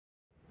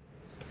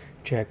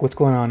Check. What's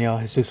going on, y'all?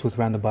 Jesus with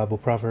Round the Bible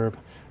Proverb.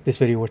 This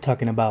video, we're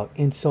talking about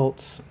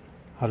insults,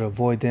 how to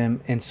avoid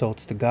them,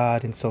 insults to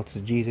God, insults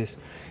to Jesus,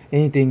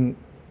 anything,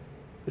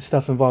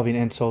 stuff involving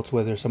insults,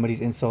 whether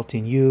somebody's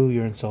insulting you,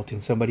 you're insulting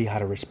somebody, how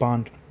to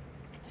respond.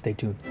 Stay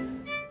tuned.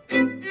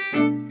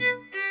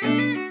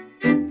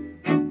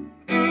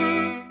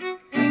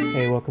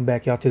 Hey, welcome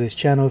back, y'all, to this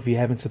channel. If you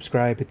haven't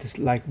subscribed, hit this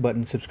like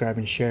button, subscribe,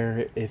 and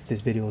share if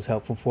this video is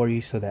helpful for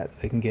you so that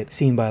it can get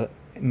seen by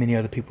many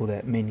other people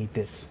that may need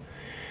this.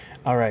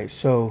 All right,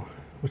 so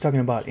we're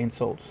talking about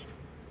insults.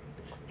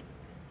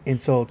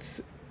 Insults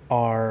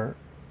are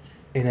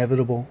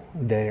inevitable.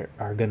 They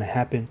are going to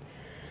happen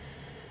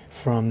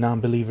from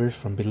non-believers,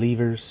 from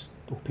believers,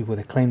 people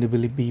that claim to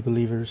be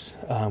believers.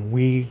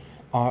 We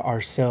are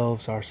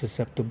ourselves are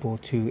susceptible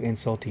to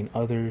insulting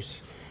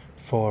others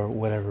for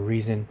whatever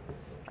reason.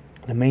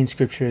 The main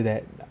scripture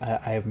that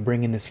I am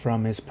bringing this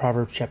from is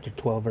Proverbs chapter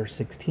 12, verse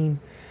 16.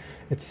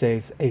 It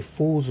says, "A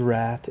fool's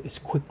wrath is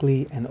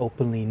quickly and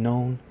openly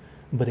known,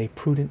 but a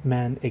prudent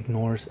man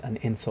ignores an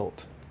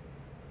insult."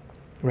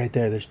 Right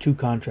there, there's two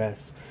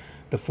contrasts.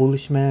 The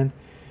foolish man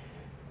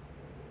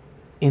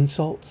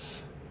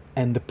insults,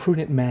 and the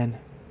prudent man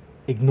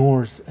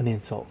ignores an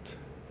insult.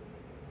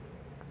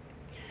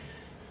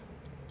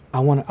 I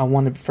want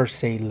to first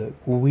say, look,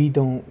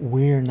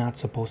 we're not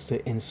supposed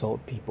to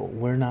insult people.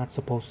 We're not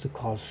supposed to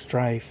cause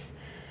strife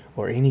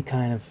or any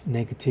kind of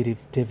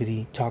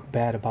negativity, talk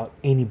bad about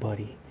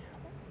anybody.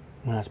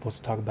 We're not supposed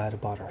to talk bad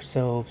about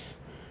ourselves,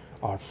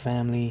 our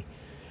family.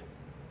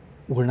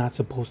 We're not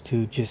supposed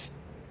to just,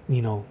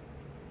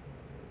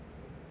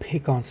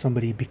 pick on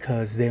somebody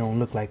because they don't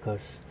look like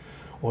us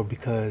or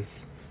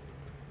because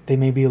they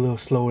may be a little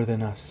slower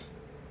than us.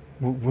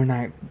 We're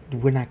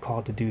not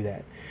called to do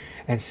that.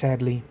 And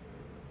sadly,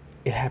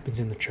 it happens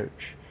in the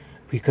church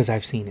because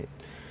I've seen it.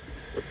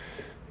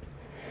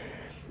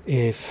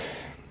 If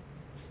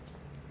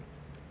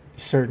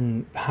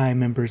certain high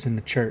members in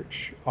the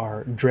church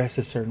are dressed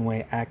a certain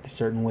way, act a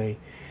certain way,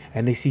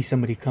 and they see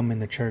somebody come in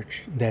the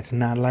church that's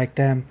not like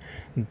them,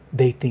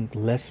 they think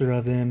lesser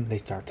of them. They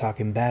start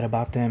talking bad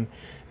about them.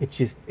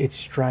 It's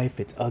strife.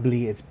 It's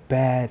ugly. It's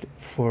bad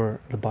for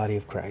the body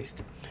of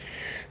Christ.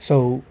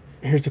 So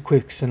here's a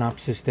quick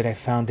synopsis that I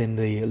found in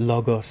the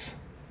Logos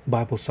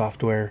Bible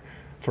software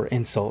for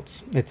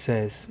insults. It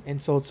says,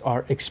 insults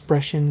are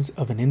expressions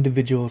of an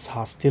individual's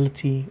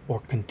hostility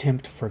or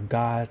contempt for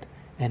God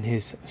and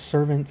his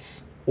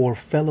servants or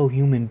fellow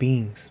human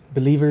beings.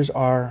 Believers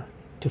are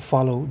to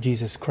follow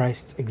Jesus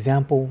Christ's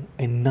example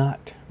and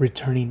not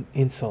returning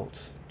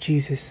insults.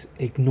 Jesus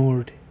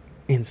ignored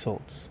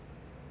insults.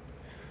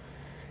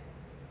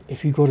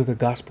 If you go to the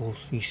Gospels,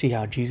 you see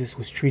how Jesus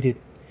was treated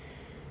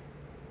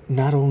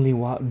not only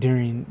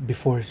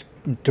before his,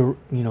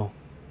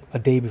 a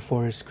day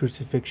before his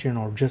crucifixion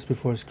or just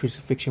before his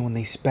crucifixion, when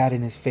they spat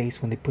in his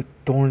face, when they put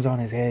thorns on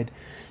his head,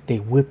 they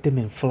whipped him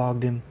and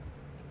flogged him.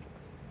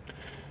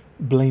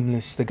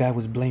 Blameless. The guy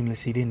was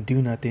blameless. He didn't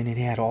do nothing, and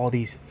he had all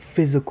these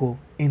physical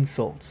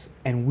insults.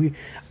 And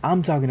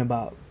I'm talking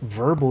about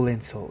verbal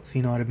insults.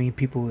 You know what I mean?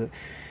 People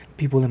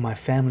in my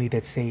family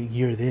that say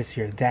you're this,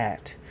 you're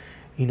that.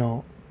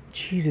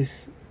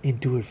 Jesus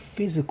endured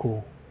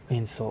physical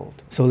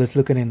insult. So let's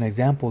look at an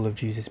example of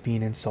Jesus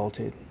being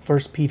insulted. 1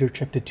 Peter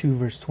chapter 2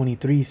 verse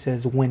 23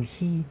 says, "When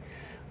he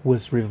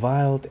was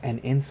reviled and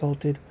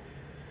insulted,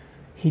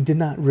 he did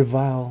not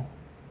revile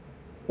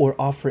or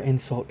offer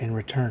insult in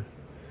return.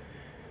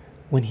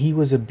 When he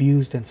was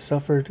abused and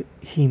suffered,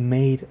 he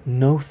made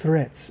no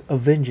threats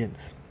of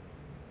vengeance,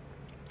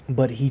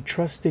 but he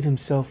trusted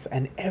himself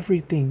and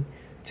everything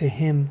to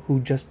him who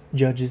just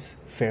judges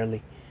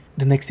fairly."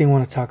 The next thing I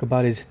want to talk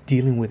about is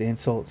dealing with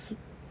insults.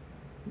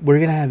 We're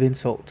going to have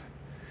insult.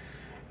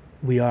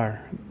 We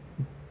are,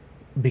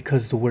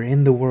 because we're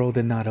in the world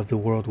and not of the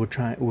world.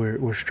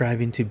 We're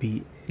striving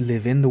to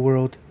live in the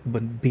world,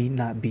 but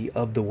not be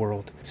of the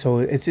world. So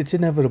it's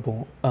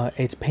inevitable.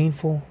 It's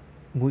painful.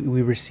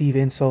 We receive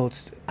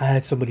insults. I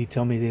had somebody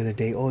tell me the other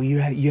day, "Oh,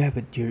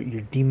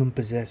 you're demon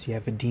possessed. You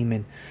have a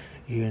demon.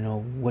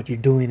 What you're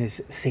doing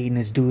is Satan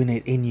is doing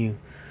it in you."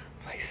 I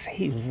was like,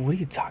 "Satan? What are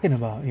you talking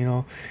about?"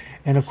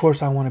 And of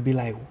course I want to be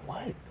like,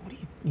 "What? What are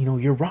you?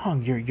 You're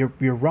wrong.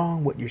 You're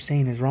wrong. What you're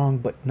saying is wrong."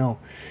 But no,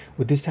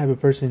 with this type of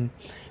person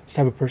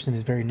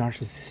is very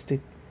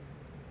narcissistic.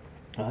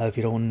 If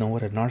you don't know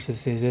what a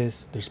narcissist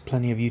is, there's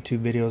plenty of YouTube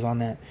videos on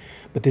that.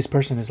 But this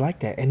person is like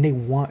that,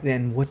 and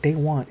what they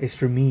want is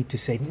for me to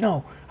say,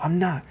 "No, I'm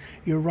not.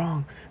 You're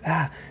wrong."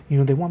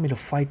 They want me to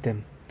fight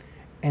them,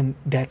 and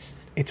that's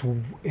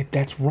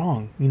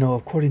wrong.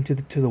 According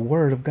to the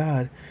Word of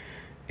God,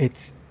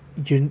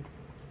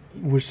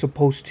 we're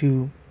supposed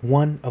to,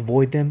 one,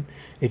 avoid them.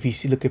 If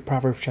you look at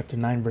Proverbs chapter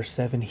 9 verse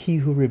 7, "He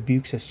who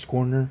rebukes a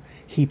scorner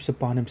heaps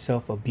upon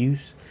himself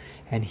abuse,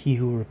 and he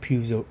who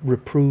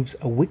reproves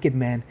a wicked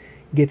man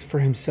gets for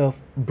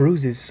himself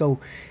bruises." So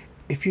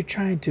if I'm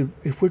trying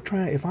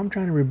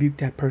to rebuke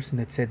that person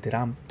that said that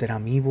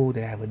I'm evil,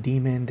 that I have a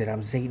demon, that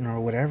I'm Satan or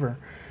whatever,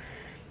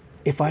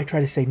 If I try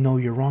to say, no,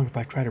 you're wrong, if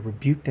I try to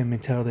rebuke them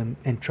and tell them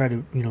and try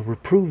to,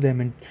 reprove them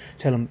and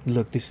tell them,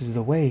 look, this is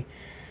the way,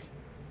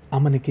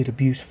 I'm going to get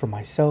abuse for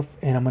myself,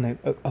 and I'm going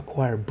to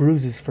acquire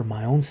bruises for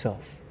my own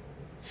self.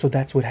 So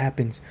that's what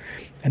happens.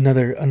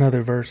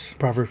 Another verse,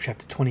 Proverbs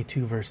chapter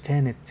 22, verse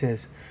 10, it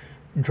says,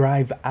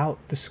 drive out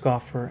the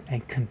scoffer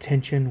and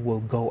contention will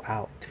go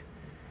out.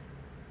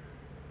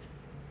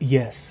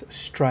 Yes,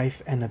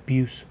 strife and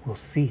abuse will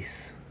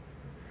cease.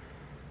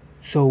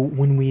 So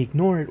when we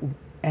ignore it,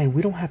 and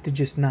we don't have to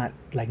just not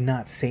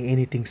say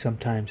anything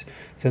sometimes.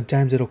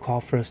 Sometimes it'll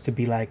call for us to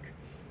be like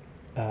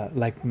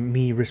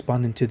me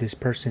responding to this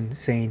person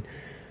saying,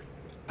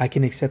 I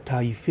can accept how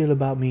you feel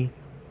about me.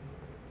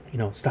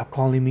 Stop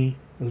calling me,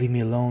 leave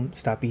me alone,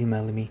 stop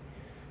emailing me.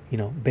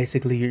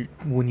 Basically,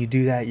 when you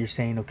do that, you're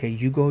saying, okay,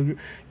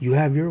 you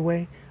have your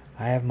way,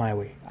 I have my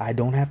way. I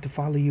don't have to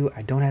follow you.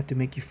 I don't have to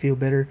make you feel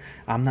better.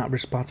 I'm not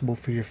responsible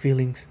for your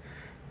feelings.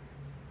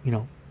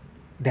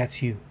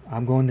 That's you.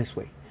 I'm going this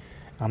way.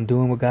 I'm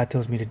doing what God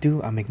tells me to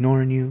do. I'm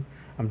ignoring you.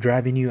 I'm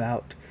driving you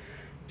out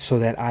so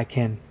that I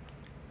can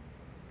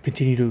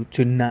continue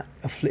to not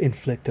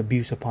inflict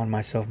abuse upon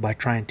myself by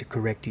trying to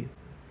correct you.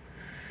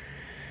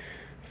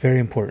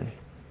 Very important.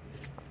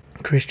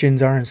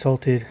 Christians are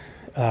insulted.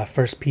 1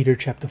 Peter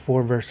chapter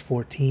 4 verse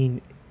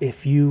 14.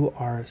 If you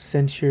are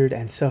censured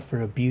and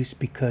suffer abuse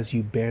because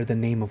you bear the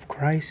name of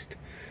Christ,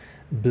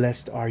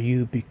 blessed are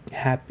you,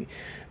 happy,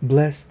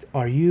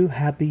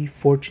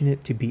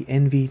 fortunate to be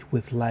envied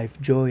with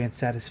life, joy, and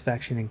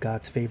satisfaction in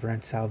God's favor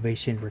and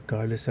salvation,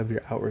 regardless of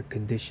your outward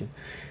condition.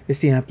 It's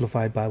the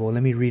Amplified Bible.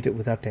 Let me read it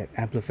without that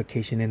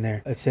amplification in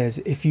there. It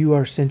says, if you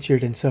are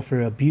censured and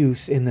suffer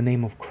abuse in the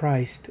name of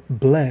Christ,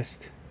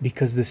 blessed,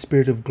 because the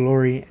Spirit of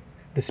glory,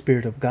 the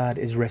Spirit of God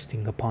is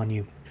resting upon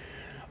you.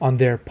 On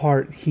their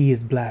part, he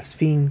is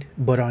blasphemed,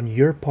 but on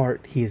your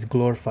part, he is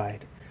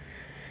glorified.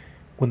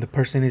 When the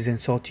person is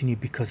insulting you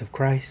because of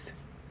Christ,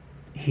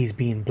 he's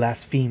being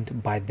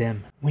blasphemed by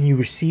them. When you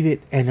receive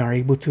it and are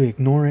able to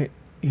ignore it,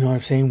 you know what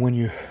I'm saying? When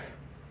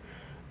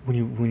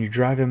you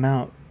drive him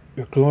out,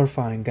 you're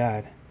glorifying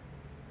God.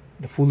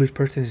 The foolish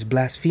person is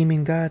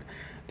blaspheming God.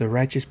 The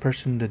righteous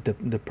person,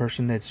 the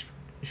person that's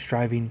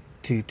striving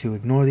to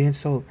ignore the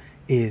insult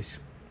is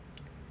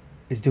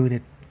doing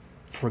it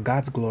for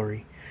God's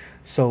glory.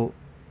 So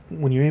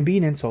when you're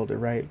being insulted,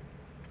 right?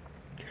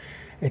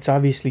 It's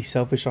obviously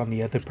selfish on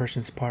the other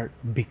person's part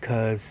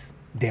because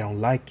they don't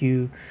like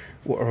you,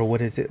 or what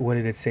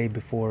did it say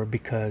before?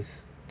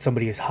 Because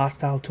somebody is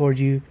hostile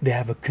towards you, they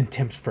have a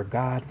contempt for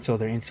God, so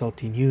they're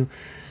insulting you.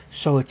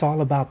 So it's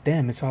all about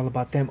them.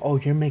 Oh,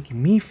 you're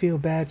making me feel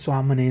bad, so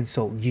I'm gonna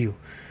insult you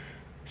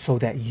so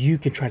that you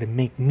can try to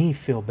make me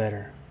feel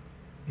better.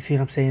 You see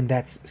what I'm saying?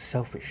 That's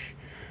selfish.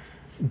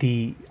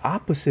 The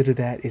opposite of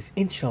that is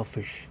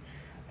unselfish.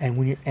 And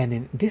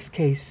in this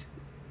case,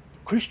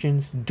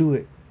 Christians do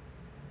it.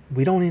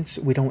 We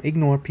don't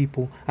ignore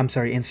people.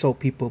 Insult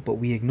people, but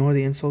we ignore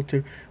the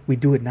insulter. We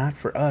do it not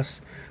for us,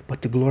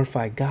 but to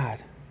glorify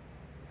God.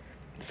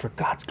 For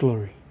God's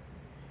glory.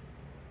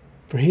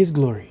 For his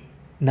glory.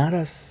 Not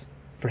us,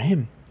 for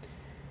him.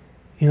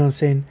 You know what I'm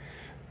saying?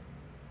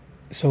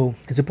 So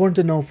it's important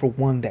to know, for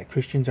one, that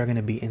Christians are going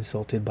to be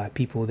insulted by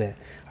people that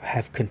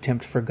have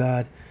contempt for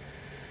God.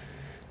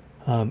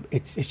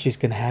 It's just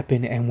going to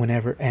happen,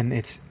 and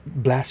it's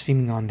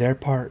blaspheming on their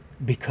part,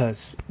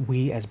 because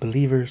we as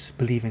believers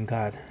believe in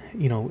God.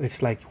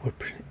 It's like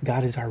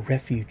God is our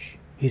refuge.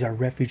 He's our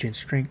refuge and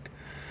strength.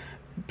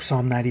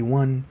 Psalm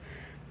 91,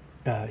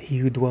 he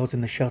who dwells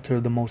in the shelter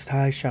of the Most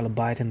High shall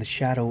abide in the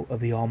shadow of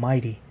the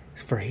Almighty.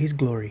 It's for his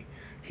glory.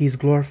 He's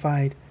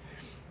glorified.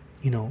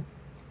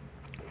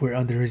 We're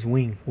under his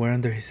wing. We're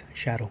under his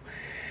shadow.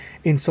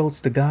 Insults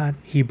to God,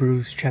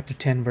 Hebrews chapter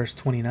 10 verse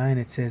 29,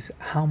 it says,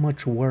 how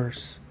much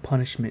worse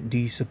punishment do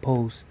you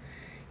suppose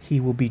he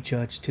will be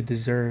judged to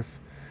deserve,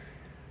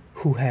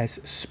 who has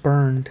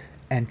spurned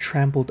and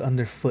trampled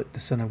underfoot the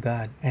Son of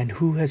God, and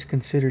who has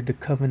considered the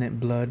covenant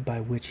blood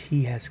by which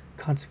he has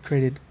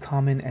consecrated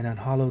common and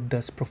unhallowed,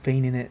 thus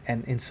profaning it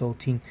and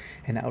insulting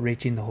and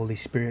outraging the Holy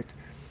Spirit,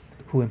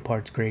 who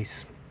imparts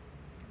grace.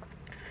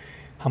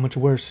 How much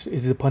worse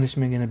is the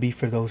punishment going to be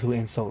for those who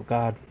insult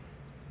God?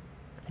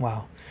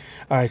 Wow.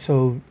 All right,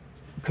 so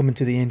coming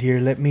to the end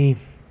here, let me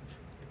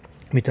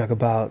talk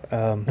about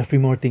a few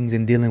more things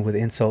in dealing with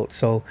insults.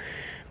 So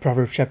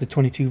Proverbs chapter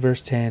 22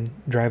 verse 10,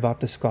 drive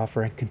out the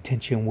scoffer and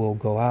contention will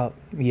go out.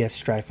 Yes,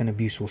 strife and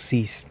abuse will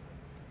cease.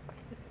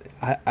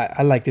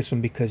 I like this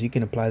one because you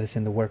can apply this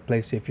in the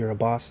workplace. If you're a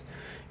boss,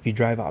 if you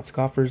drive out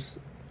scoffers,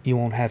 you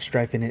won't have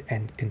strife in it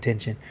and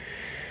contention.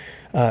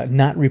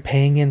 Not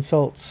repaying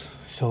insults.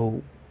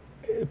 So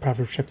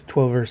Proverbs chapter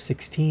 12 verse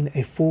 16,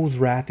 a fool's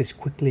wrath is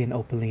quickly and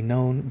openly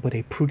known, but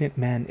a prudent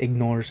man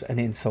ignores an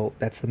insult.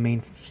 That's the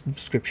main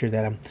scripture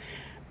that I'm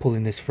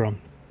pulling this from.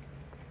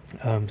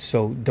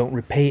 So don't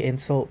repay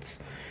insults.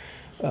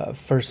 1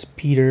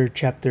 Peter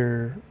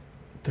chapter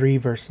 3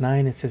 verse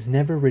 9, it says,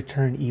 never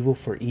return evil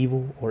for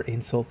evil or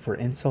insult for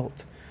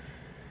insult.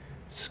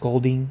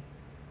 Scolding,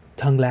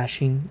 tongue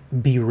lashing,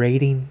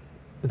 berating,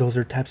 those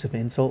are types of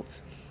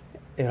insults.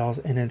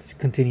 it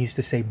continues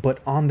to say, but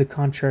on the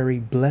contrary,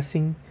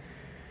 blessing,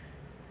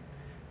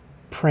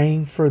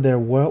 praying for their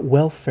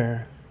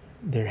welfare,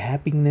 their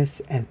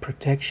happiness and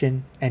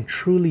protection, and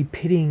truly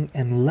pitying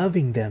and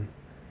loving them.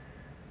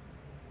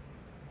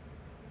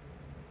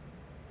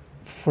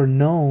 For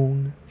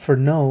know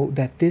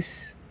that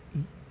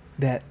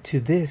to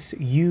this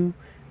you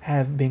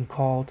have been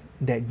called,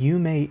 that you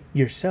may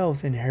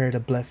yourselves inherit a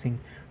blessing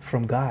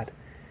from God,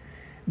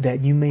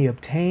 that you may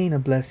obtain a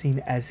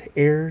blessing as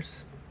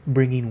heirs,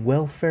 bringing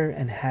welfare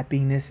and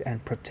happiness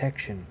and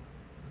protection.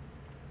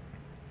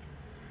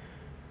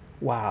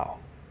 Wow.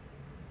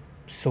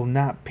 So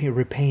not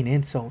repaying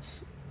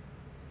insults,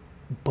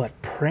 but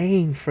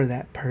praying for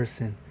that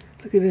person.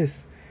 Look at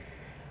this.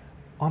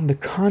 On the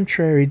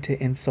contrary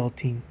to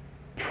insulting,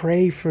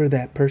 pray for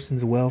that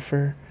person's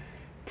welfare,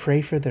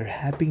 pray for their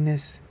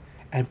happiness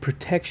and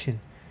protection,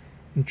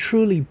 and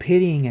truly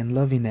pitying and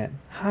loving them.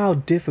 How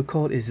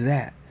difficult is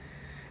that?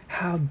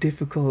 How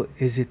difficult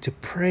is it to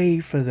pray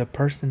for the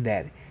person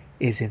that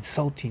is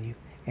insulting you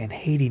and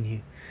hating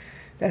you?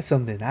 That's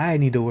something I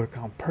need to work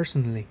on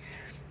personally.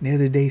 The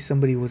other day,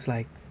 somebody was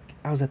like,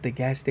 I was at the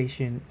gas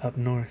station up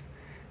north,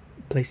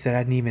 place that I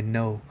didn't even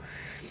know.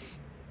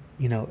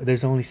 You know,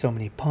 there's only so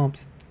many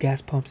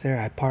gas pumps there.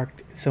 I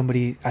parked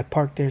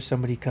there.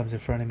 Somebody comes in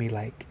front of me,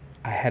 like,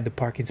 I had the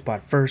parking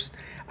spot first.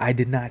 I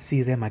did not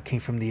see them. I came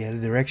from the other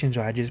direction,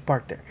 so I just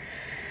parked there.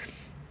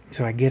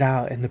 So I get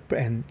out,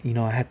 and you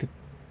know, I had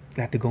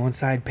to go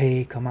inside,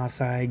 pay, come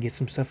outside, get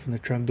some stuff from the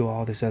trunk, do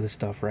all this other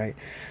stuff, right?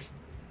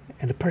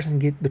 And the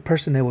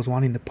person that was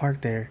wanting to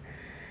park there,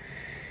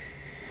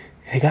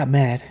 they got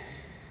mad.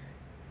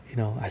 You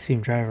know, I see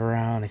him drive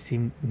around. I see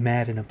him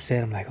mad and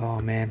upset. I'm like, oh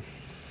man,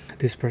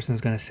 this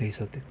person's gonna say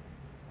something.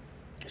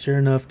 Sure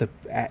enough,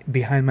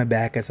 behind my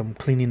back, as I'm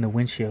cleaning the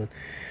windshield,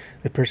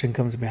 the person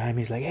comes behind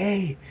me. He's like,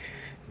 hey,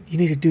 you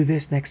need to do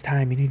this next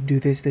time. You need to do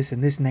this,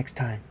 and this next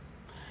time.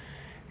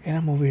 And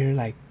I'm over here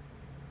like,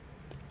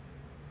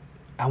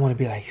 I want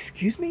to be like,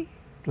 excuse me?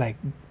 Like,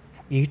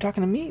 are you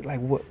talking to me? Like,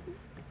 what?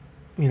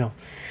 You know.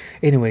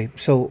 Anyway,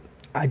 so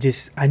I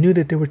knew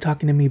that they were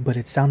talking to me, but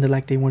it sounded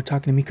like they weren't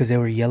talking to me because they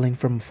were yelling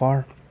from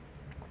afar.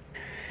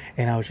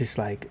 And I was just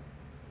like,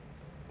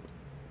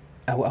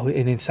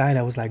 and inside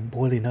I was like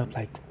boiling up,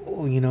 like,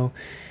 oh, you know.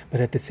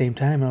 But at the same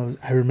time,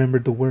 I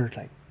remembered the word,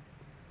 like,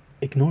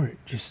 ignore it.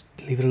 Just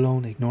leave it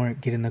alone. Ignore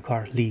it. Get in the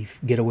car. Leave.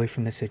 Get away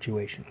from the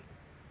situation.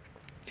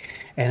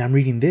 And I'm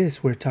reading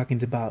this, we're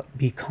talking about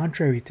be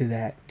contrary to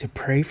that, to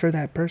pray for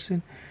that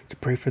person, to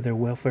pray for their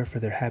welfare, for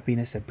their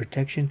happiness and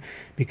protection.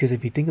 Because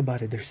if you think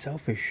about it, they're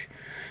selfish.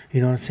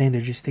 You know what I'm saying?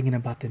 They're just thinking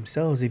about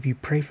themselves. If you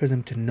pray for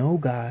them to know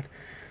God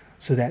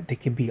so that they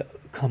can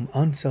become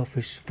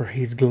unselfish for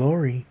His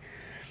glory,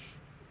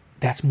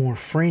 that's more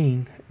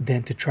freeing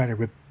than to try to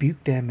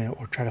rebuke them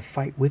or try to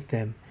fight with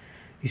them.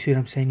 You see what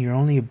I'm saying? We're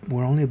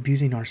only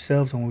abusing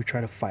ourselves when we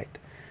try to fight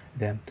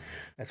them.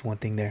 That's one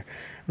thing there.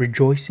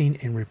 Rejoicing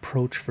in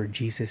reproach for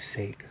Jesus'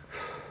 sake.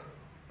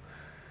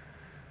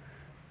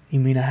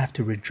 You mean I have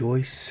to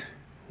rejoice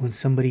when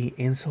somebody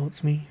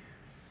insults me?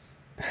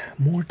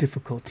 More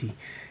difficulty.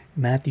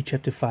 Matthew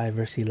chapter 5,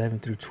 verse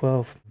 11 through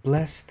 12.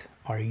 Blessed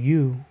are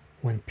you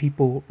when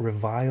people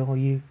revile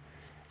you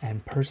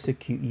and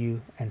persecute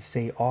you and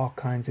say all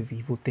kinds of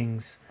evil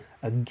things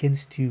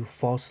against you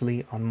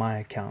falsely on my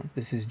account.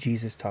 This is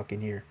Jesus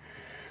talking here.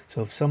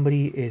 So if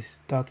somebody is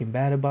talking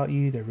bad about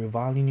you, they're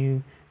reviling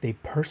you, they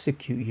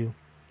persecute you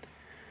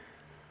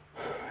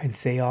and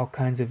say all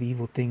kinds of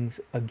evil things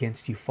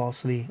against you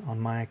falsely on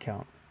my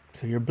account.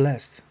 So you're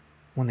blessed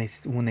when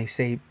they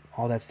say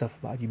all that stuff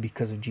about you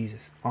because of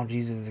Jesus, on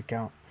Jesus'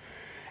 account.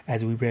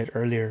 As we read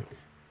earlier,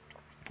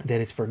 that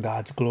it's for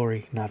God's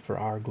glory, not for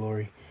our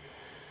glory.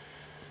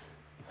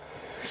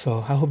 So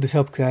I hope this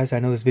helped, guys. I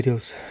know this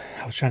video's,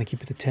 I was trying to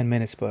keep it to 10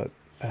 minutes, but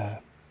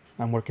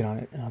I'm working on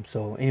it.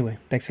 So anyway,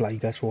 thanks a lot, you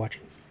guys, for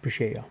watching.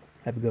 Appreciate y'all.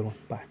 Have a good one.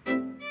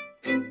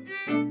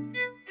 Bye.